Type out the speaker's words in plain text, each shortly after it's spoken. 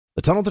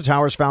The Tunnel to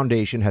Towers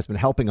Foundation has been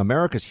helping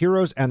America's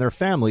heroes and their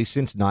families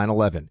since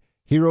 9/11.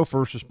 Hero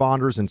first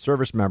responders and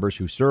service members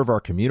who serve our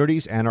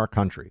communities and our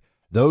country.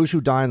 Those who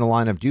die in the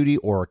line of duty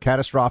or are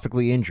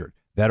catastrophically injured.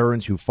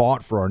 Veterans who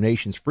fought for our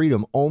nation's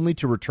freedom only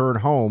to return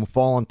home,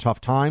 fall in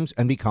tough times,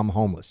 and become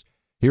homeless.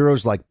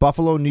 Heroes like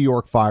Buffalo, New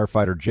York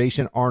firefighter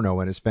Jason Arno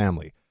and his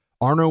family.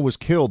 Arno was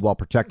killed while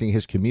protecting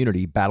his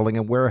community battling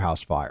a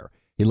warehouse fire.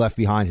 He left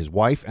behind his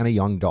wife and a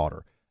young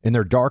daughter. In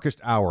their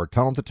darkest hour,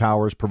 Tunnel to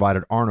Towers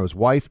provided Arno's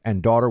wife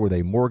and daughter with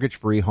a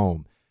mortgage-free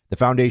home. The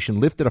foundation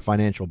lifted a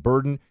financial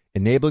burden,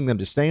 enabling them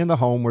to stay in the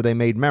home where they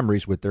made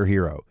memories with their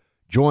hero.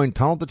 Join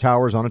Tunnel to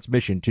Towers on its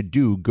mission to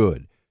do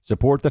good.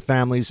 Support the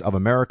families of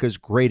America's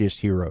greatest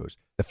heroes,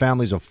 the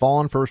families of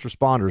fallen first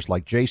responders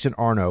like Jason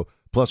Arno,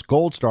 plus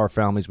Gold Star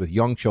families with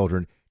young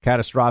children,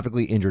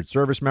 catastrophically injured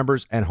service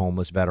members, and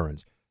homeless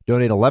veterans.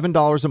 Donate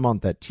 $11 a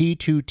month at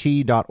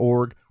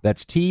T2T.org.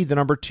 That's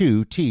T2T.org.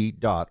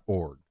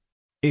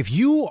 If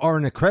you are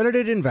an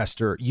accredited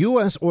investor,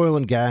 U.S. oil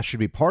and gas should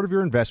be part of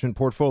your investment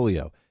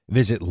portfolio.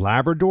 Visit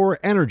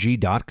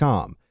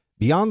LabradorEnergy.com.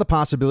 Beyond the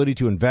possibility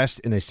to invest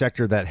in a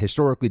sector that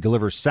historically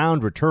delivers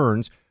sound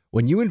returns,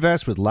 when you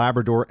invest with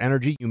Labrador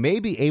Energy, you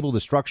may be able to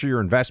structure your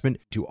investment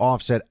to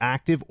offset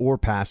active or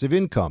passive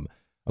income.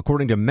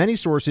 According to many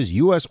sources,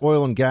 U.S.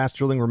 oil and gas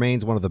drilling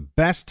remains one of the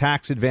best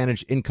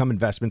tax-advantaged income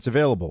investments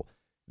available.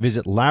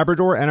 Visit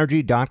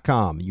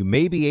LabradorEnergy.com. You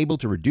may be able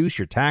to reduce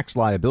your tax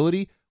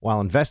liability while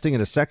investing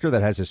in a sector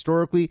that has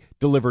historically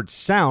delivered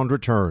sound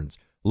returns.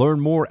 Learn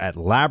more at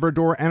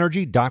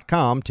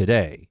LabradorEnergy.com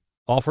today.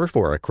 Offer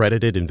for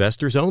accredited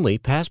investors only.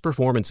 Past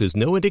performance is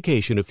no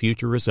indication of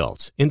future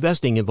results.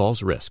 Investing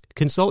involves risk.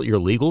 Consult your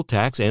legal,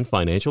 tax, and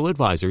financial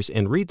advisors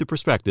and read the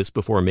prospectus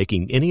before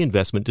making any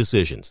investment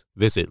decisions.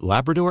 Visit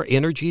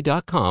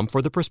LabradorEnergy.com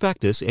for the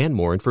prospectus and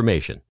more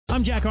information.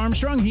 I'm Jack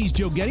Armstrong. He's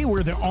Joe Getty.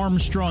 We're the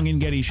Armstrong and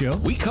Getty Show.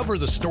 We cover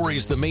the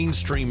stories the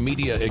mainstream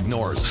media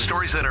ignores.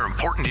 Stories that are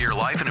important to your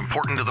life and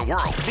important to the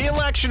world. The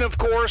election, of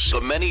course.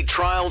 The many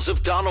trials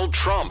of Donald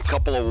Trump.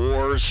 Couple of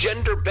wars.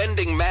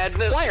 Gender-bending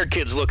madness. Why are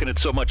kids looking at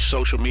so much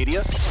social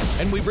media?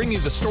 And we bring you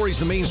the stories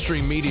the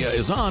mainstream media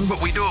is on, but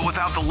we do it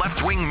without the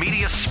left-wing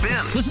media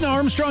spin. Listen to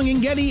Armstrong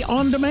and Getty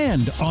on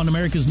demand on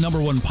America's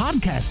 #1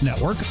 podcast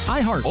network,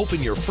 iHeart.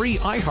 Open your free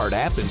iHeart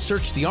app and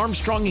search The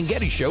Armstrong and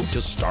Getty Show to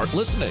start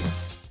listening.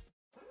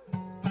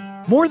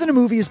 More Than a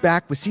Movie is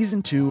back with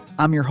Season 2.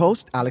 I'm your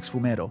host, Alex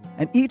Fumero,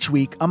 and each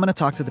week I'm going to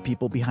talk to the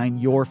people behind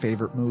your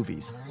favorite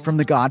movies. From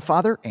The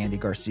Godfather, Andy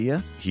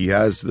Garcia. He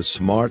has the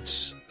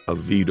smarts of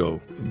Vito,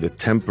 the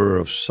temper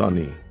of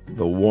Sonny,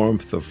 the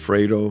warmth of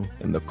Fredo,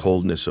 and the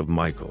coldness of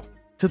Michael.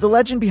 To the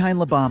legend behind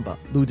La Bamba,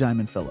 Lou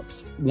Diamond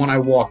Phillips. When I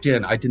walked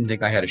in, I didn't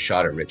think I had a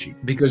shot at Richie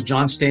because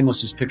John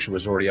Stamos' picture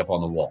was already up on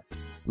the wall.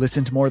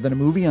 Listen to More Than a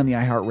Movie on the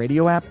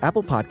iHeartRadio app,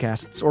 Apple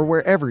Podcasts, or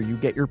wherever you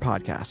get your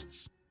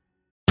podcasts.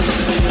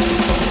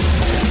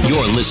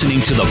 You're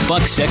listening to the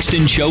Buck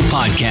Sexton Show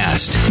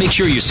podcast. Make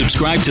sure you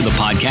subscribe to the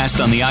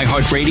podcast on the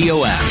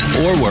iHeartRadio app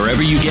or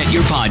wherever you get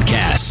your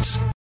podcasts.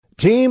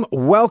 Team,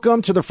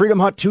 welcome to the Freedom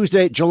Hut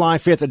Tuesday, July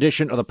 5th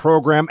edition of the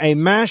program. A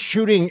mass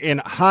shooting in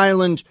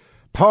Highland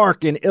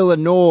Park in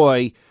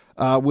Illinois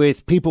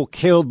with people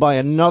killed by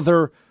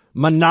another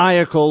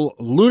maniacal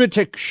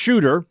lunatic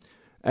shooter,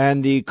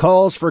 and the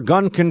calls for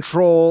gun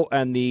control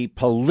and the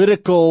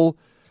political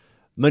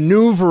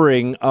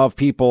maneuvering of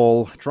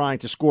people trying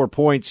to score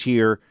points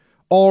here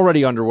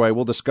already underway.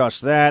 We'll discuss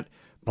that.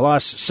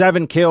 Plus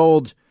 7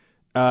 killed,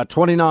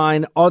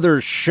 29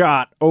 others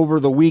shot over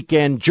the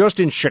weekend just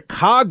in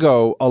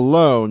Chicago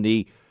alone.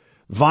 The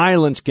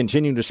violence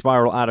continuing to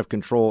spiral out of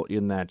control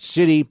in that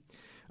city.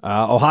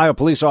 Ohio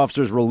police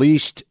officers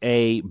released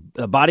a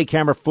body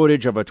camera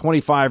footage of a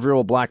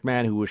 25-year-old black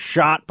man who was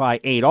shot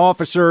by 8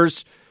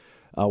 officers.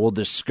 We'll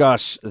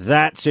discuss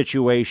that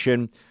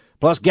situation.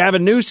 Plus,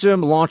 Gavin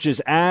Newsom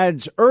launches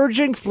ads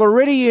urging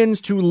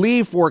Floridians to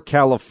leave for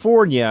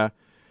California.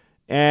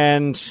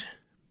 And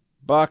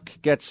Buck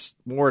gets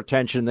more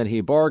attention than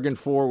he bargained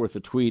for with a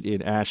tweet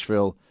in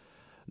Asheville,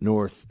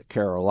 North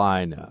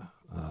Carolina.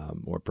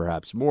 Or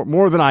perhaps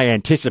more than I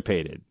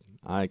anticipated.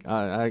 I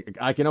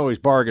can always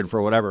bargain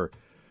for whatever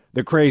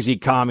the crazy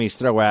commies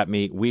throw at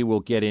me. We will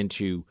get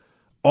into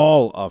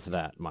all of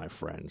that, my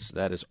friends.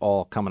 That is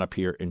all coming up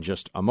here in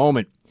just a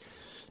moment.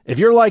 If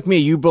you're like me,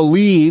 you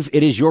believe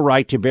it is your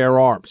right to bear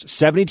arms.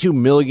 72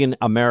 million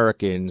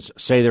Americans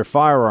say they're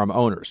firearm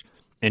owners.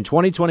 In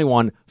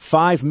 2021,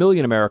 5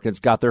 million Americans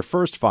got their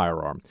first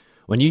firearm.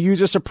 When you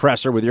use a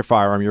suppressor with your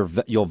firearm,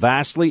 you'll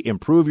vastly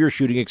improve your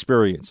shooting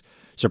experience.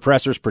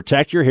 Suppressors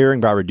protect your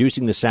hearing by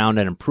reducing the sound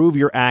and improve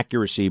your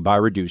accuracy by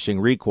reducing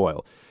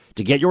recoil.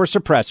 To get your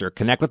suppressor,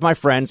 connect with my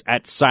friends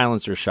at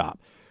Silencer Shop.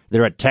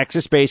 They're a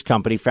Texas-based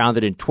company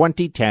founded in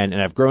 2010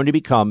 and have grown to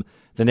become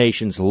the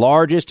nation's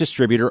largest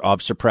distributor of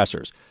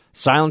suppressors.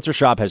 Silencer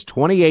Shop has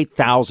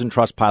 28,000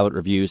 Trustpilot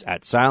reviews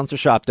at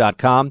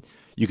silencershop.com.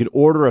 You can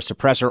order a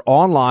suppressor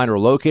online or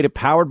locate a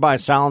powered by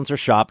Silencer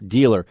Shop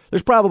dealer.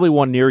 There's probably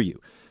one near you.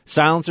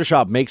 Silencer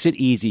Shop makes it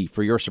easy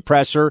for your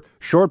suppressor,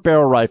 short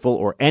barrel rifle,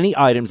 or any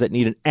items that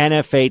need an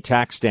NFA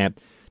tax stamp.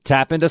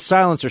 Tap into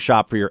Silencer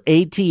Shop for your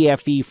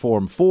ATFE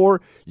Form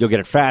 4. You'll get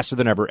it faster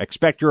than ever.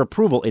 Expect your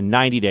approval in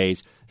 90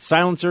 days.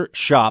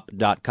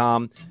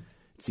 SilencerShop.com.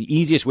 It's the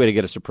easiest way to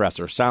get a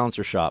suppressor.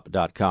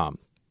 SilencerShop.com.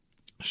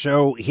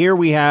 So here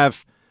we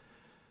have,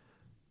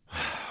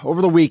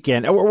 over the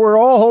weekend, we're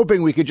all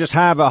hoping we could just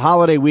have a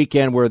holiday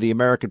weekend where the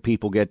American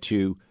people get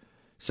to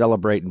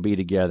celebrate and be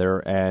together,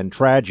 and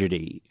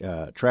tragedy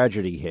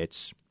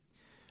hits.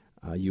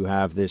 You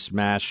have this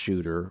mass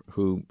shooter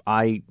who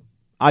I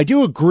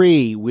do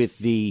agree with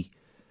the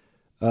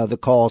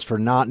calls for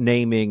not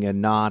naming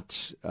and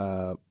not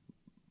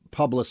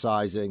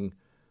publicizing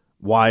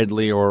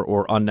widely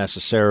or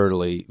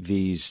unnecessarily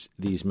these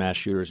mass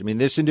shooters. I mean,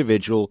 this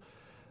individual,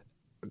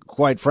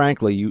 quite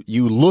frankly,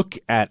 you look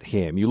at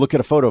him, you look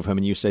at a photo of him,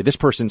 and you say, this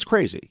person's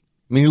crazy.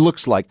 I mean, he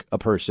looks like a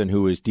person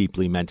who is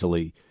deeply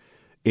mentally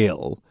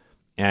ill,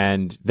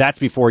 and that's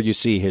before you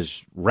see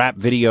his rap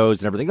videos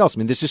and everything else. I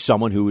mean, this is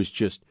someone who is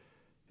just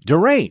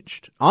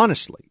deranged,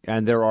 honestly.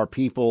 And there are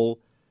people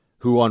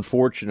who,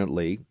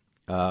 unfortunately,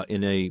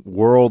 in a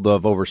world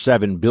of over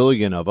 7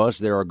 billion of us,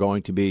 there are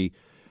going to be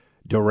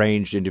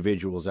deranged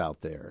individuals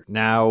out there.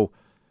 Now,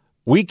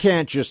 we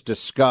can't just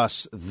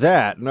discuss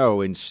that.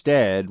 No,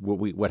 instead,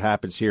 what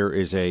happens here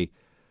is a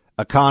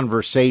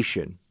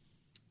conversation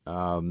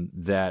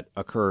that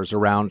occurs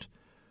around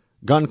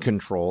gun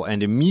control,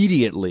 and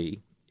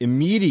immediately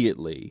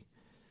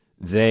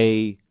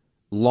they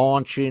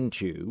launch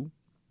into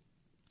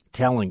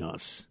telling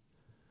us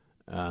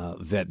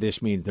that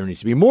this means there needs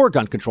to be more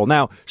gun control.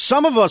 Now,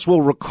 some of us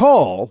will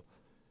recall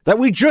that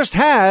we just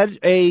had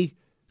a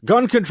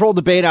gun control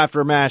debate after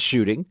a mass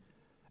shooting,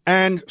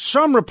 and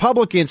some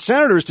Republican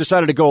senators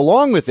decided to go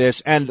along with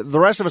this, and the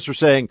rest of us were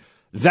saying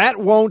that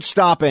won't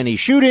stop any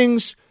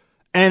shootings,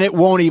 and it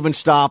won't even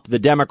stop the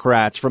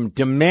Democrats from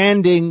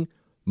demanding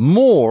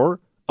more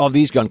of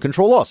these gun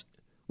control laws.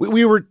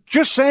 We were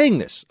just saying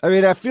this. I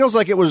mean, it feels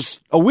like it was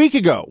a week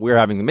ago we were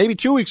having, maybe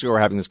 2 weeks ago we were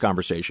having this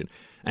conversation.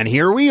 And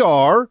here we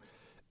are,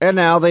 and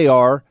now they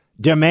are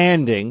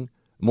demanding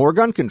more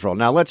gun control.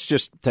 Now, let's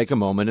just take a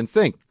moment and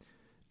think.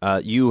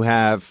 You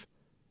have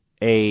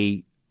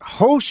a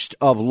host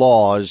of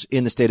laws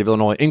in the state of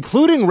Illinois,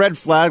 including red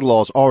flag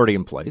laws already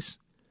in place.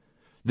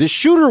 The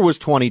shooter was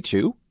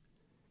 22.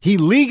 He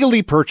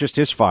legally purchased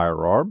his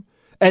firearm,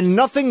 and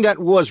nothing that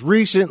was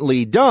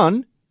recently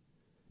done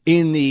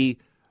in the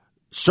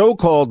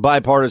so-called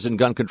bipartisan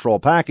gun control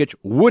package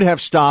would have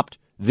stopped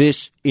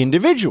this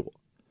individual.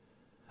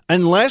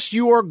 Unless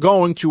you are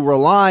going to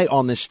rely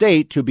on the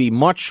state to be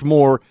much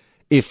more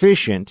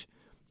efficient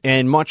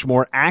and much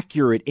more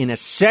accurate in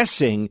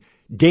assessing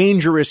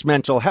dangerous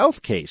mental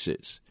health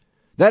cases.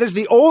 That is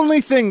the only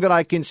thing that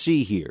I can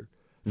see here.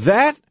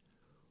 That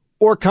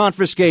or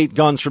confiscate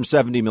guns from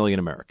 70 million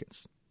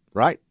Americans,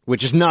 right?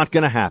 Which is not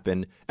going to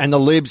happen. And the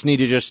libs need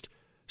to just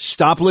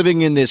stop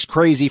living in this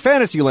crazy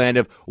fantasy land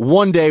of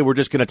one day we're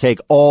just going to take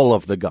all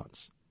of the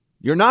guns.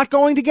 You're not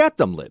going to get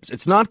them, libs.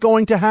 It's not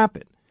going to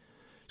happen.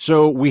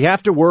 So we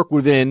have to work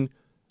within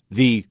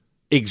the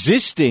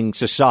existing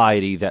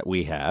society that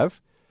we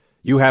have.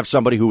 You have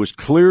somebody who is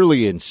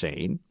clearly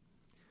insane.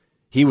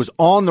 He was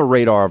on the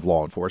radar of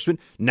law enforcement.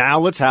 Now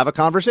let's have a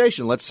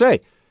conversation. Let's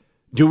say,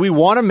 do we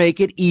want to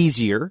make it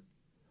easier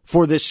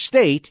for the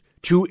state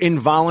to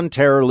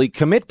involuntarily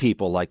commit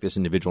people like this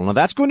individual? Now,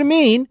 that's going to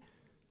mean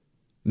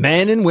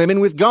men and women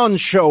with guns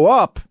show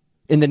up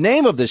in the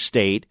name of the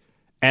state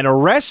and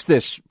arrest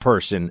this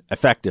person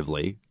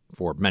effectively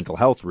for mental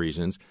health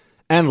reasons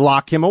and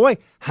lock him away.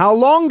 How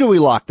long do we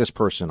lock this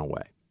person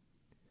away?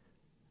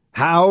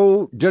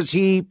 How does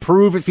he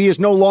prove if he is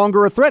no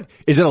longer a threat?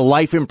 Is it a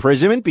life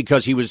imprisonment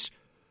because he was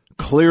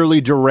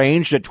clearly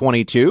deranged at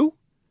 22?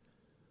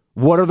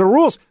 What are the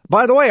rules?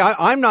 By the way,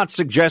 I'm not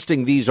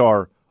suggesting these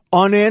are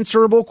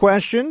unanswerable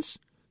questions.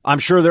 I'm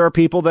sure there are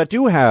people that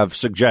do have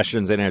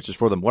suggestions and answers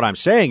for them. What I'm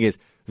saying is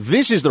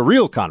this is the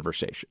real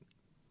conversation.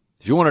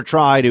 If you want to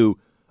try to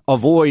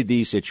avoid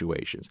these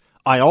situations,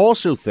 I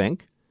also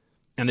think,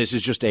 and this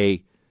is just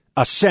a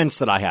sense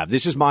that I have,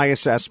 this is my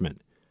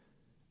assessment,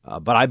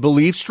 but I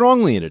believe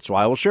strongly in it, so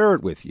I will share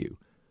it with you.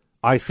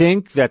 I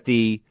think that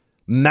the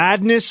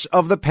madness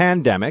of the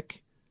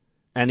pandemic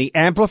and the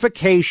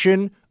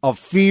amplification of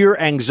fear,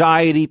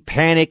 anxiety,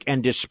 panic,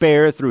 and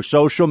despair through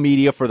social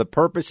media for the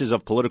purposes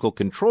of political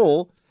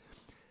control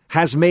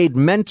has made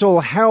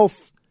mental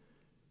health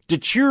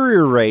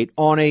deteriorate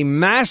on a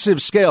massive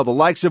scale, the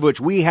likes of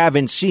which we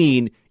haven't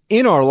seen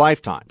in our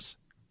lifetimes.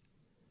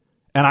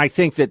 And I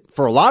think that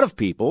for a lot of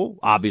people,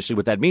 obviously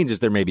what that means is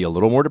they're maybe a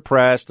little more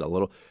depressed, a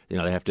little, they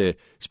have to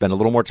spend a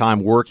little more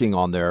time working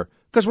on their,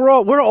 because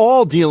we're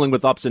all dealing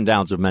with ups and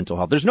downs of mental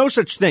health. There's no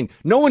such thing.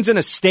 No one's in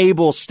a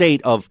stable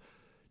state of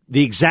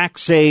the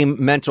exact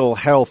same mental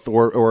health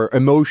or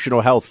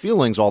emotional health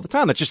feelings all the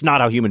time. That's just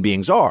not how human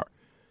beings are.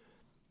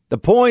 The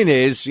point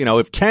is,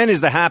 if 10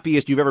 is the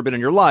happiest you've ever been in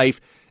your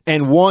life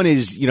and 1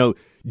 is,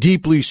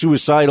 deeply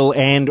suicidal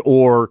and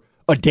or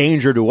a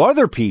danger to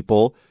other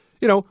people,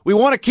 we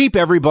want to keep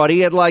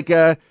everybody at like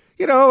a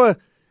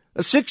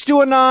 6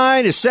 to a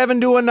 9, a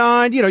 7 to a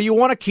 9. You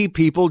want to keep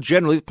people,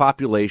 generally the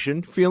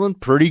population, feeling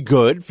pretty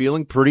good,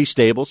 feeling pretty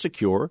stable,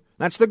 secure.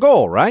 That's the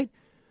goal, right?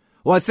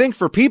 Well, I think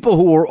for people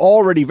who are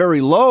already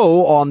very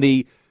low on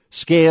the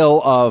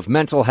scale of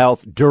mental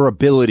health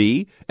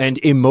durability and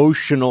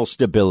emotional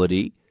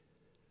stability,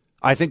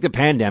 I think the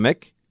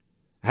pandemic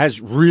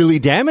has really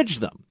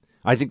damaged them.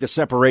 I think the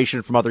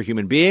separation from other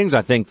human beings,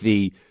 I think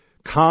the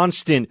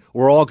constant,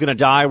 we're all going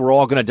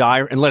to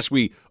die unless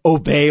we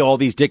obey all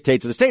these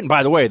dictates of the state. And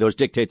by the way, those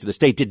dictates of the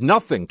state did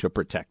nothing to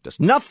protect us,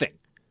 nothing.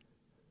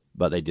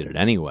 But they did it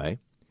anyway.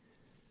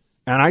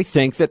 And I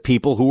think that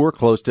people who were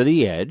close to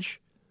the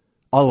edge,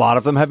 a lot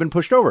of them have been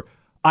pushed over.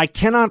 I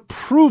cannot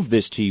prove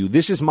this to you.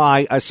 This is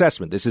my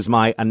assessment. This is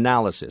my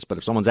analysis. But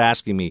if someone's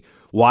asking me,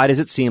 why does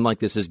it seem like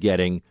this is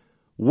getting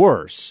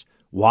worse?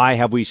 Why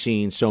have we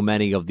seen so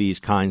many of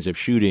these kinds of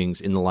shootings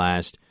in the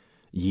last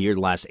year,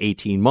 last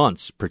 18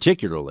 months,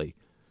 particularly?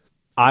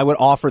 I would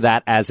offer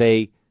that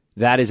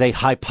that is a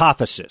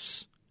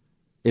hypothesis.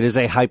 It is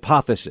a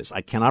hypothesis.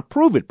 I cannot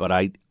prove it, but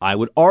I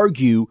would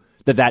argue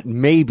that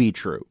may be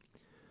true.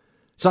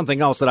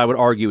 Something else that I would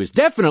argue is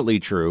definitely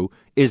true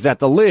is that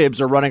the libs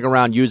are running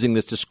around using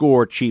this to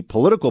score cheap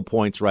political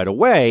points right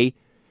away.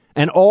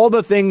 And all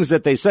the things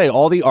that they say,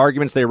 all the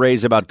arguments they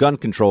raise about gun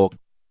control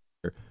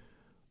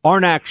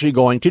aren't actually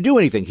going to do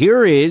anything.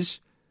 Here is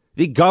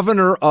the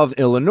governor of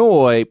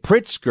Illinois,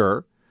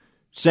 Pritzker,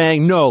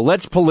 saying, no,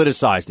 let's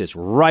politicize this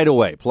right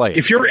away. Play it.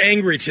 If you're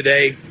angry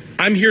today,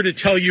 I'm here to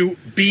tell you,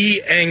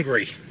 be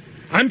angry.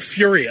 I'm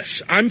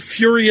furious. I'm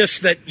furious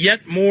that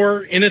yet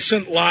more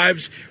innocent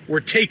lives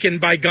were taken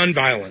by gun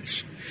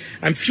violence.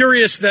 I'm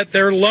furious that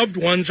their loved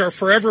ones are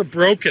forever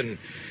broken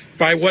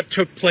by what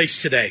took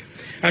place today.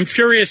 I'm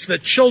furious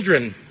that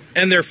children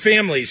and their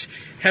families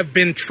have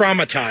been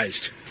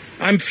traumatized.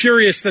 I'm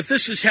furious that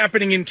this is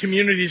happening in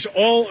communities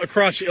all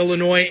across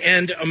Illinois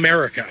and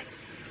America.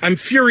 I'm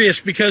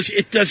furious because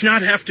it does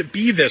not have to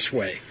be this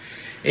way.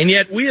 And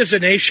yet we as a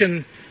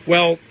nation,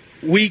 well,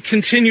 we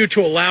continue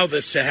to allow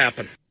this to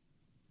happen.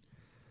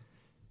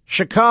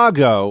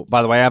 Chicago,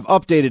 by the way, I have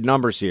updated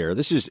numbers here.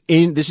 This is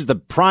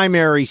the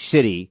primary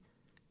city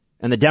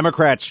and the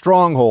Democrat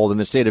stronghold in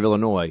the state of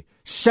Illinois.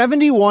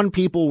 71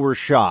 people were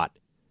shot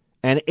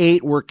and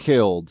 8 were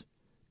killed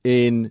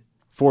in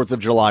 4th of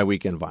July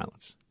weekend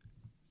violence.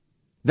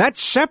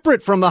 That's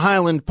separate from the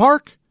Highland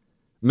Park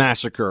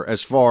massacre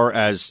as far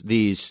as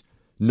these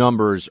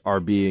numbers are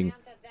being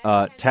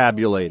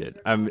tabulated.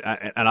 And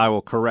I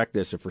will correct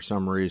this if for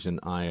some reason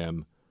I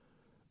am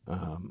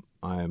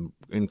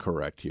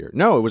incorrect here.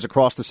 No, it was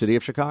across the city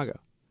of Chicago.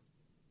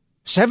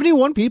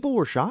 71 people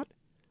were shot.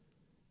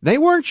 They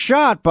weren't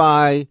shot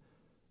by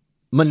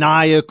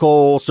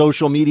maniacal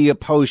social media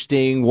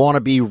posting,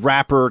 wannabe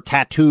rapper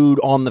tattooed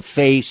on the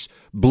face,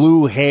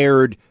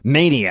 blue-haired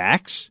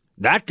maniacs.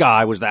 That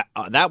guy was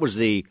that was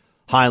the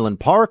Highland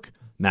Park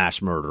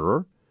mass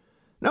murderer.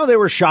 No, they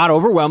were shot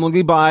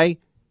overwhelmingly by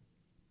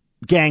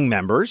gang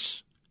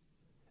members.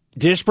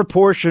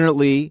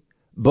 Disproportionately,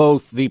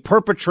 both the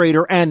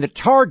perpetrator and the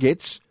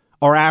targets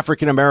are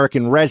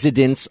African-American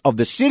residents of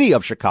the city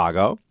of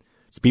Chicago.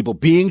 The people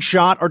being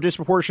shot are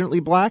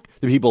disproportionately black.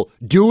 The people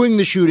doing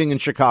the shooting in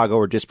Chicago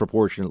are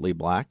disproportionately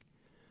black.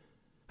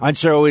 And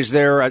so is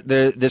there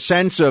the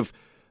sense of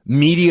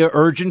media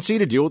urgency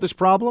to deal with this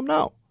problem?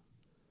 No.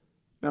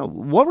 Now,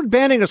 what would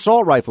banning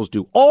assault rifles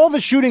do? All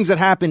the shootings that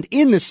happened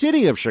in the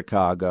city of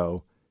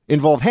Chicago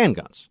involved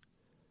handguns.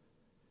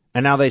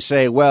 And now they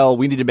say, well,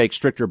 we need to make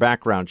stricter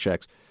background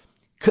checks.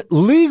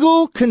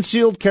 Legal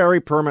concealed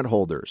carry permit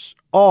holders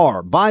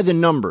are, by the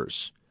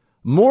numbers,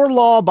 more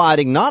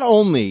law-abiding not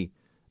only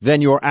than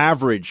your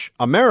average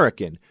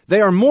American,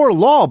 they are more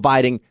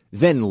law-abiding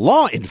than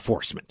law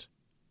enforcement.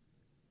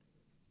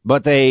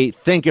 But they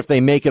think if they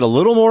make it a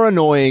little more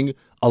annoying,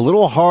 a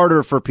little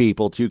harder for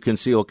people to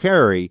conceal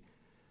carry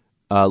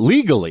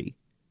legally,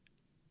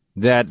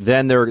 that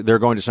then they're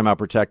going to somehow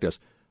protect us.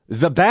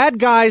 The bad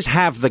guys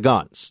have the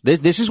guns.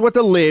 This is what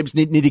the libs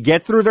need to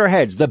get through their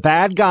heads. The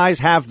bad guys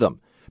have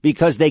them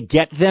because they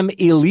get them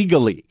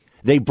illegally.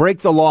 They break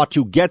the law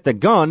to get the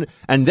gun,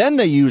 and then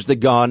they use the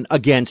gun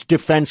against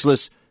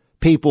defenseless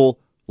people,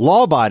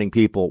 law-abiding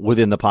people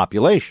within the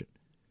population.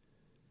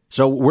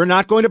 So we're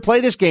not going to play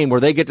this game where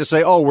they get to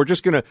say, "Oh, we're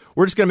just going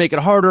to make it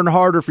harder and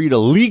harder for you to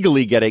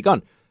legally get a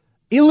gun."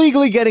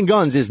 Illegally getting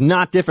guns is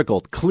not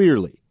difficult,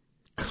 clearly.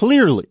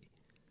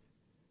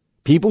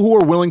 People who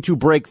are willing to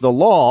break the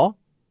law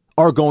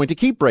are going to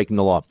keep breaking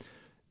the law.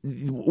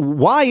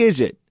 Why is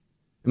it?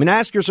 I mean,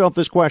 ask yourself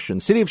this question.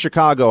 The city of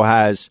Chicago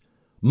has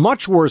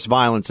much worse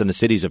violence than the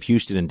cities of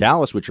Houston and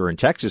Dallas, which are in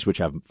Texas, which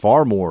have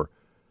far more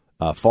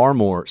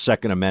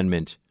Second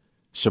Amendment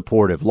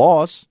supportive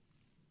laws.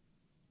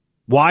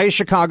 Why is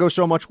Chicago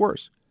so much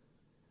worse?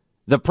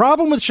 The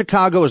problem with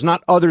Chicago is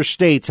not other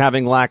states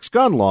having lax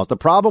gun laws. The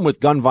problem with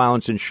gun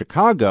violence in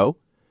Chicago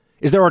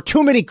is there are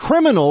too many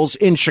criminals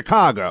in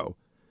Chicago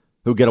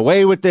who get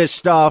away with this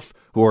stuff,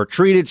 who are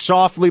treated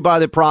softly by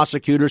the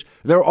prosecutors.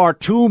 There are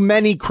too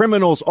many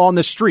criminals on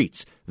the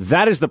streets.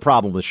 That is the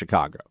problem with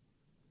Chicago.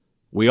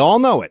 We all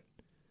know it.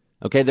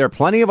 Okay, there are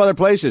plenty of other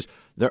places.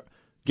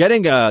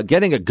 Getting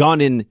a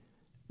gun in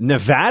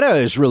Nevada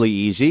is really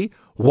easy.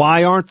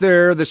 Why aren't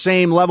there the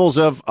same levels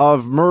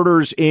of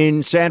murders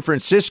in San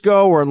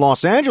Francisco or in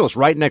Los Angeles,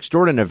 right next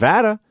door to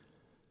Nevada?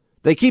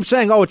 They keep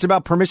saying, oh, it's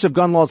about permissive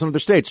gun laws in other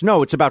states.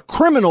 No, it's about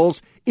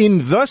criminals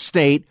in the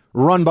state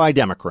run by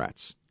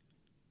Democrats.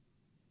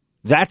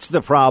 That's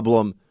the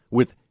problem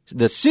with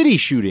the city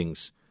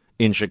shootings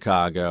in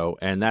Chicago,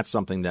 and that's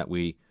something that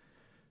we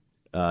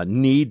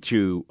need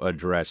to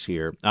address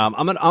here. I'm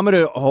going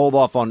to hold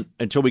off on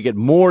until we get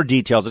more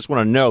details. I just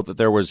want to note that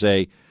there was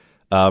a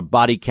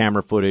body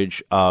camera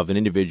footage of an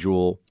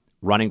individual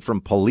running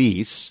from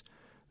police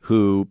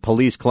who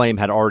police claim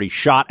had already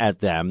shot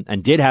at them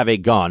and did have a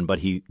gun, but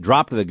he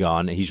dropped the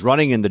gun. He's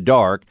running in the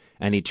dark,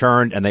 and he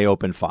turned, and they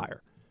opened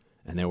fire.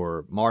 And there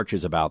were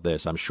marches about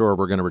this. I'm sure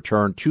we're going to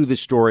return to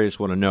this story. I just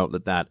want to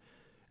note that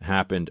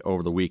happened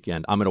over the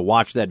weekend. I'm going to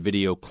watch that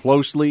video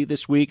closely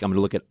this week. I'm going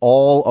to look at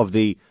all of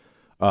the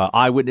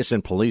eyewitness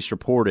and police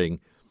reporting,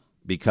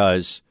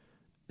 because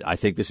I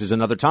think this is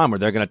another time where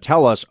they're going to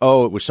tell us,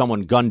 oh, it was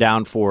someone gunned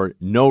down for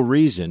no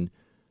reason.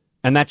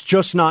 And that's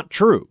just not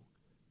true.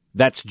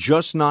 That's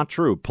just not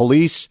true.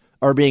 Police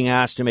are being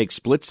asked to make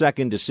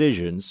split-second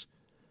decisions.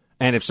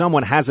 And if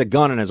someone has a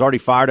gun and has already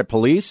fired at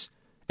police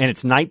and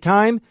it's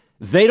nighttime,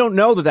 they don't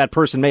know that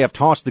person may have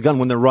tossed the gun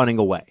when they're running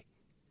away.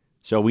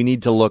 So we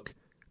need to look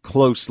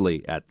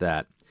closely at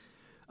that.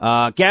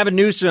 Gavin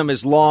Newsom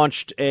has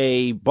launched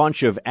a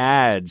bunch of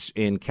ads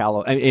in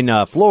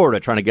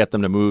Florida trying to get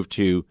them to move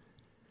to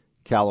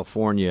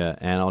California.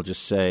 And I'll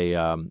just say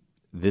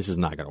this is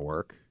not going to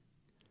work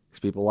because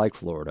people like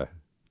Florida.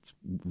 It's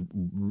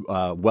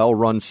a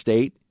well-run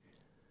state.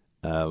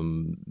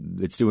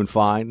 It's doing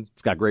fine.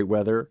 It's got great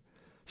weather.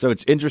 So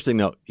it's interesting,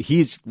 though.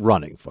 He's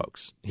running,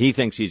 folks. He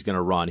thinks he's going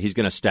to run. He's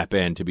going to step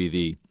in to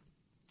be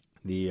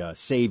the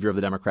savior of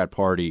the Democrat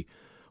Party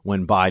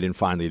when Biden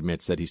finally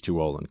admits that he's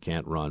too old and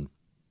can't run.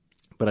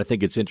 But I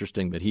think it's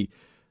interesting that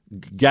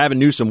Gavin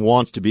Newsom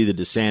wants to be the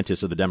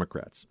DeSantis of the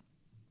Democrats.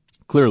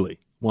 Clearly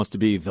wants to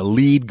be the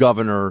lead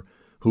governor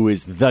who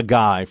is the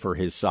guy for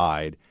his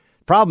side.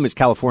 Problem is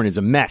California is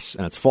a mess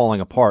and it's falling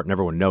apart and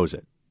everyone knows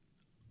it.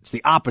 It's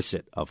the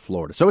opposite of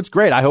Florida. So it's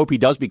great. I hope he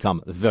does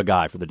become the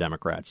guy for the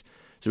Democrats.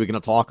 So we can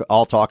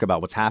all talk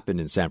about what's happened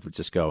in San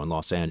Francisco and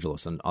Los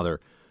Angeles and other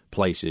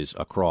places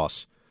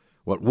across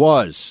what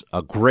was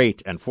a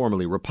great and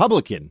formerly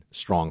Republican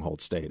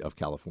stronghold state of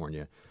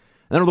California. And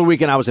then over the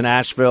weekend, I was in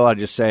Asheville. I'd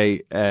just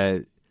say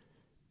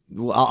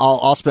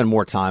I'll spend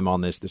more time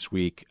on this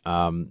week.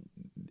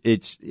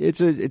 It's a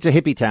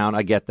hippie town.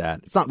 I get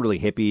that. It's not really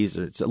hippies.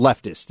 It's a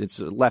leftist. It's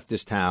a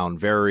leftist town.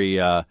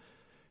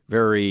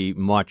 Very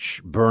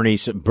much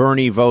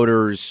Bernie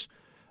voters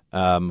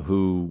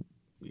who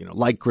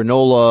like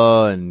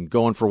granola and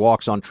going for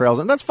walks on trails.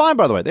 And that's fine,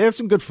 by the way. They have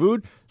some good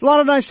food. There's a lot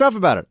of nice stuff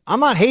about it. I'm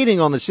not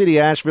hating on the city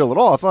of Asheville at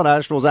all. I thought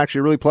Asheville was actually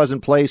a really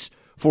pleasant place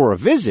for a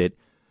visit.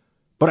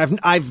 But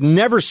I've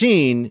never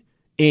seen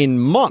in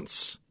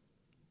months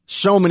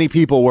so many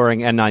people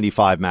wearing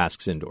N95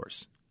 masks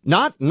indoors.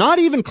 Not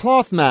even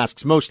cloth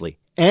masks, mostly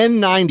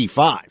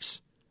N95s.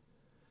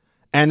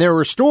 And there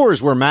were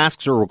stores where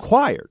masks are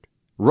required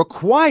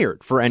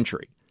for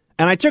entry.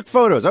 And I took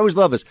photos. I always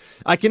love this.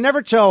 I can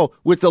never tell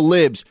with the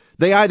libs.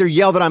 They either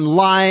yell that I'm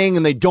lying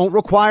and they don't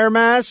require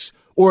masks,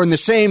 or in the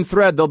same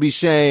thread they'll be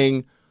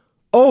saying,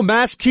 oh,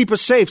 masks keep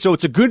us safe, so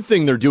it's a good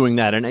thing they're doing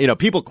that. And,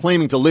 people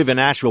claiming to live in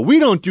Asheville, we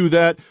don't do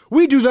that.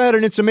 We do that,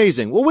 and it's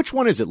amazing. Well, which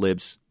one is it,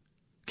 libs?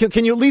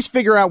 Can you at least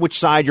figure out which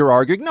side you're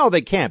arguing? No,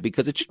 they can't,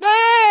 because it's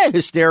just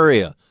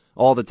hysteria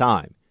all the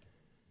time.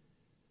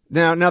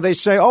 Now they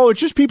say, oh,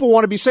 it's just people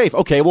want to be safe.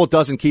 Okay, well, it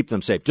doesn't keep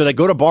them safe. Do they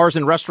go to bars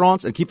and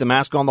restaurants and keep the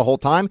mask on the whole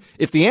time?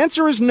 If the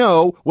answer is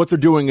no, what they're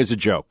doing is a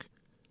joke.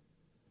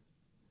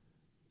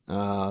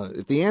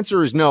 If the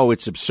answer is no,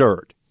 it's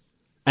absurd.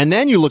 And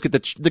then you look at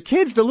the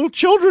kids, the little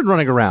children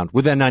running around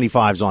with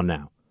N95s on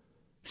now.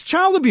 It's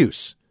child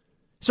abuse.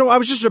 So I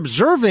was just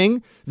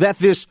observing that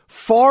this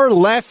far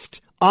left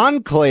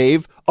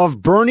enclave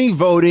of Bernie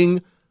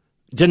voting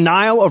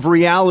denial of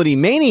reality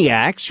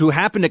maniacs who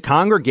happen to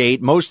congregate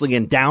mostly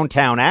in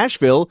downtown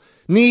Asheville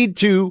need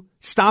to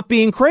stop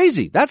being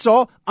crazy. That's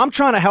all. I'm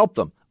trying to help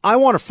them. I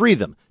want to free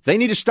them. They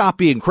need to stop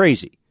being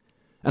crazy.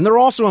 And they're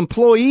also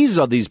employees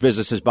of these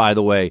businesses, by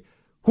the way,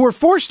 who are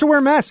forced to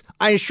wear masks.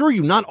 I assure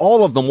you, not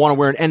all of them want to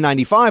wear an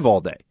N95 all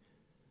day.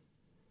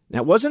 Now,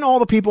 it wasn't all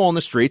the people on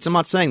the streets. I'm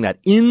not saying that.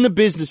 In the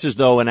businesses,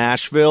 though, in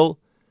Asheville,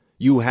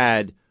 you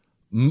had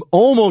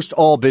almost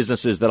all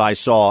businesses that I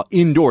saw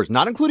indoors,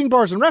 not including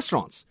bars and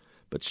restaurants,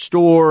 but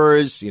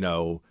stores,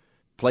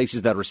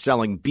 places that were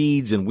selling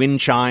beads and wind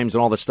chimes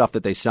and all the stuff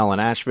that they sell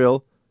in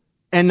Asheville,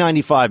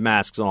 N95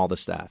 masks on all the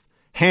staff,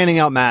 handing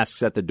out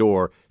masks at the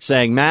door,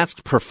 saying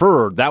masks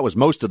preferred. That was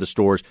most of the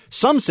stores.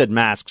 Some said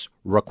masks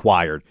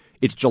required.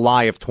 It's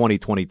July of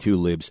 2022,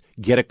 libs.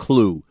 Get a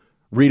clue.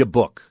 Read a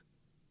book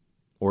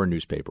or a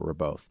newspaper or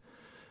both.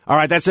 All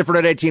right, that's it for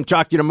today, team.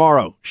 Talk to you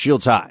tomorrow.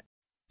 Shields high.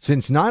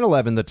 Since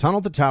 9/11, the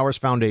Tunnel to Towers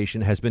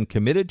Foundation has been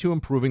committed to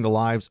improving the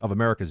lives of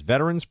America's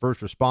veterans, first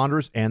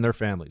responders, and their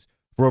families.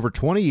 For over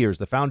 20 years,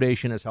 the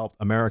foundation has helped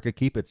America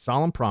keep its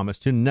solemn promise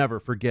to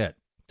never forget.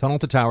 Tunnel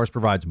to Towers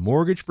provides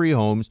mortgage-free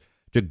homes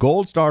to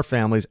Gold Star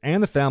families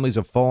and the families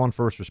of fallen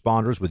first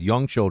responders with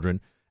young children,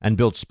 and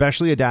builds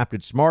specially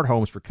adapted smart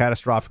homes for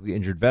catastrophically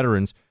injured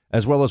veterans,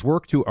 as well as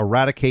work to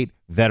eradicate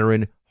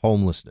veteran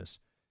homelessness.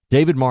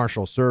 David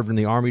Marshall served in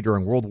the Army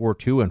during World War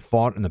II and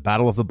fought in the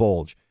Battle of the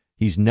Bulge.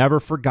 He's never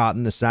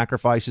forgotten the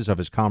sacrifices of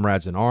his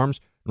comrades in arms,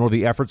 nor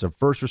the efforts of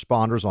first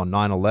responders on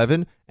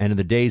 9/11 and in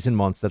the days and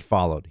months that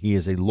followed. He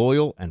is a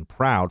loyal and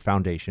proud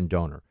foundation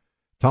donor.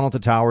 Tunnel to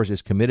Towers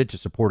is committed to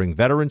supporting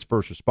veterans,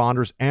 first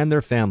responders, and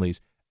their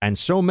families, and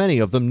so many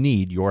of them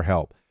need your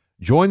help.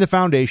 Join the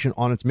foundation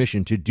on its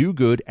mission to do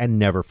good and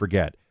never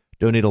forget.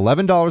 Donate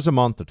 $11 a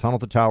month to Tunnel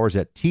to Towers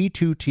at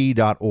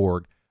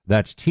T2T.org.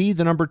 That's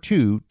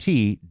T2T.org.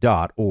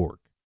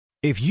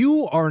 If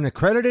you are an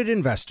accredited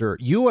investor,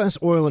 U.S.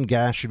 oil and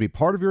gas should be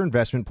part of your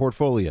investment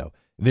portfolio.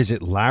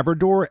 Visit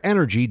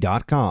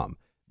LabradorEnergy.com.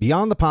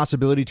 Beyond the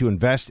possibility to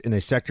invest in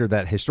a sector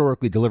that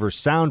historically delivers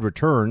sound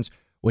returns,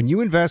 when you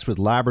invest with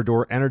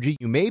Labrador Energy,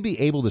 you may be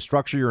able to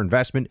structure your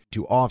investment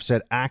to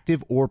offset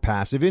active or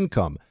passive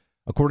income.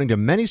 According to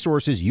many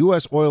sources,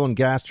 U.S. oil and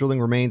gas drilling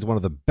remains one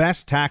of the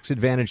best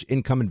tax-advantaged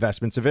income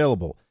investments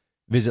available.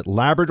 Visit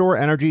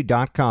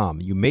LabradorEnergy.com.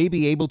 You may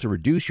be able to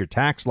reduce your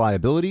tax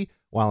liability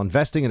while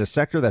investing in a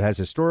sector that has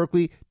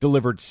historically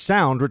delivered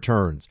sound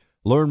returns.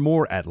 Learn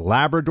more at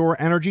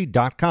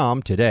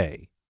LabradorEnergy.com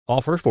today.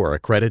 Offer for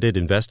accredited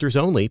investors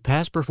only.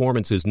 Past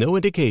performance is no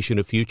indication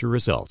of future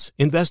results.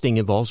 Investing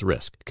involves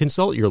risk.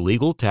 Consult your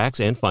legal, tax,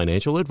 and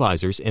financial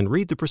advisors and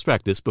read the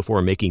prospectus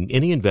before making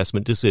any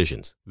investment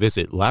decisions.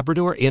 Visit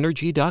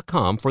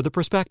LabradorEnergy.com for the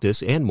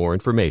prospectus and more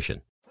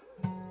information.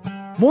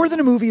 More Than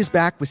a Movie is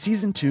back with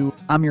Season 2.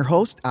 I'm your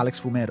host, Alex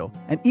Fumero,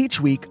 and each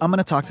week I'm going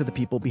to talk to the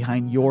people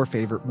behind your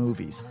favorite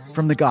movies.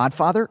 From The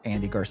Godfather,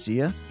 Andy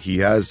Garcia. He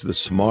has the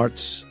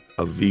smarts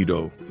of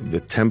Vito, the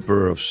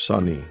temper of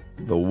Sonny,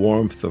 the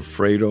warmth of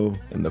Fredo,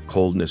 and the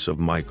coldness of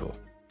Michael.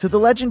 To the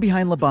legend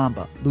behind La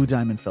Bamba, Lou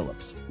Diamond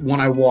Phillips. When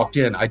I walked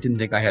in, I didn't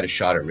think I had a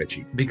shot at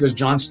Richie because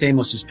John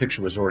Stamos'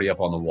 picture was already up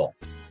on the wall.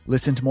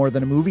 Listen to More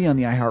Than a Movie on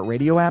the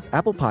iHeartRadio app,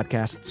 Apple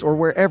Podcasts, or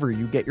wherever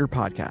you get your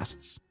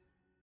podcasts.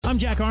 I'm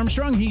Jack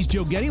Armstrong. He's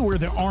Joe Getty. We're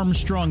the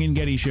Armstrong and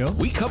Getty Show.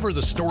 We cover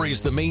the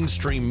stories the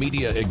mainstream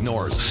media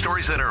ignores.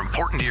 Stories that are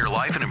important to your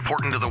life and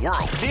important to the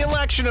world. The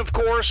election, of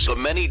course. The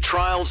many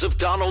trials of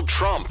Donald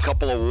Trump.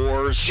 Couple of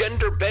wars.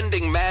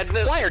 Gender-bending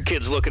madness. Why are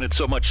kids looking at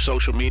so much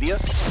social media?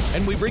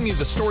 And we bring you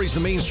the stories the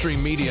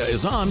mainstream media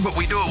is on, But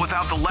we do it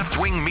without the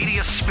left-wing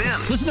media spin.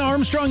 Listen to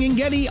Armstrong and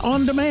Getty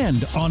on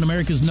demand on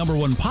America's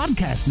 #1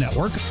 podcast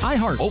network,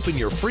 iHeart. Open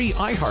your free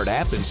iHeart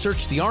app and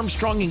search The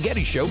Armstrong and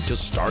Getty Show to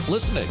start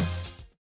listening.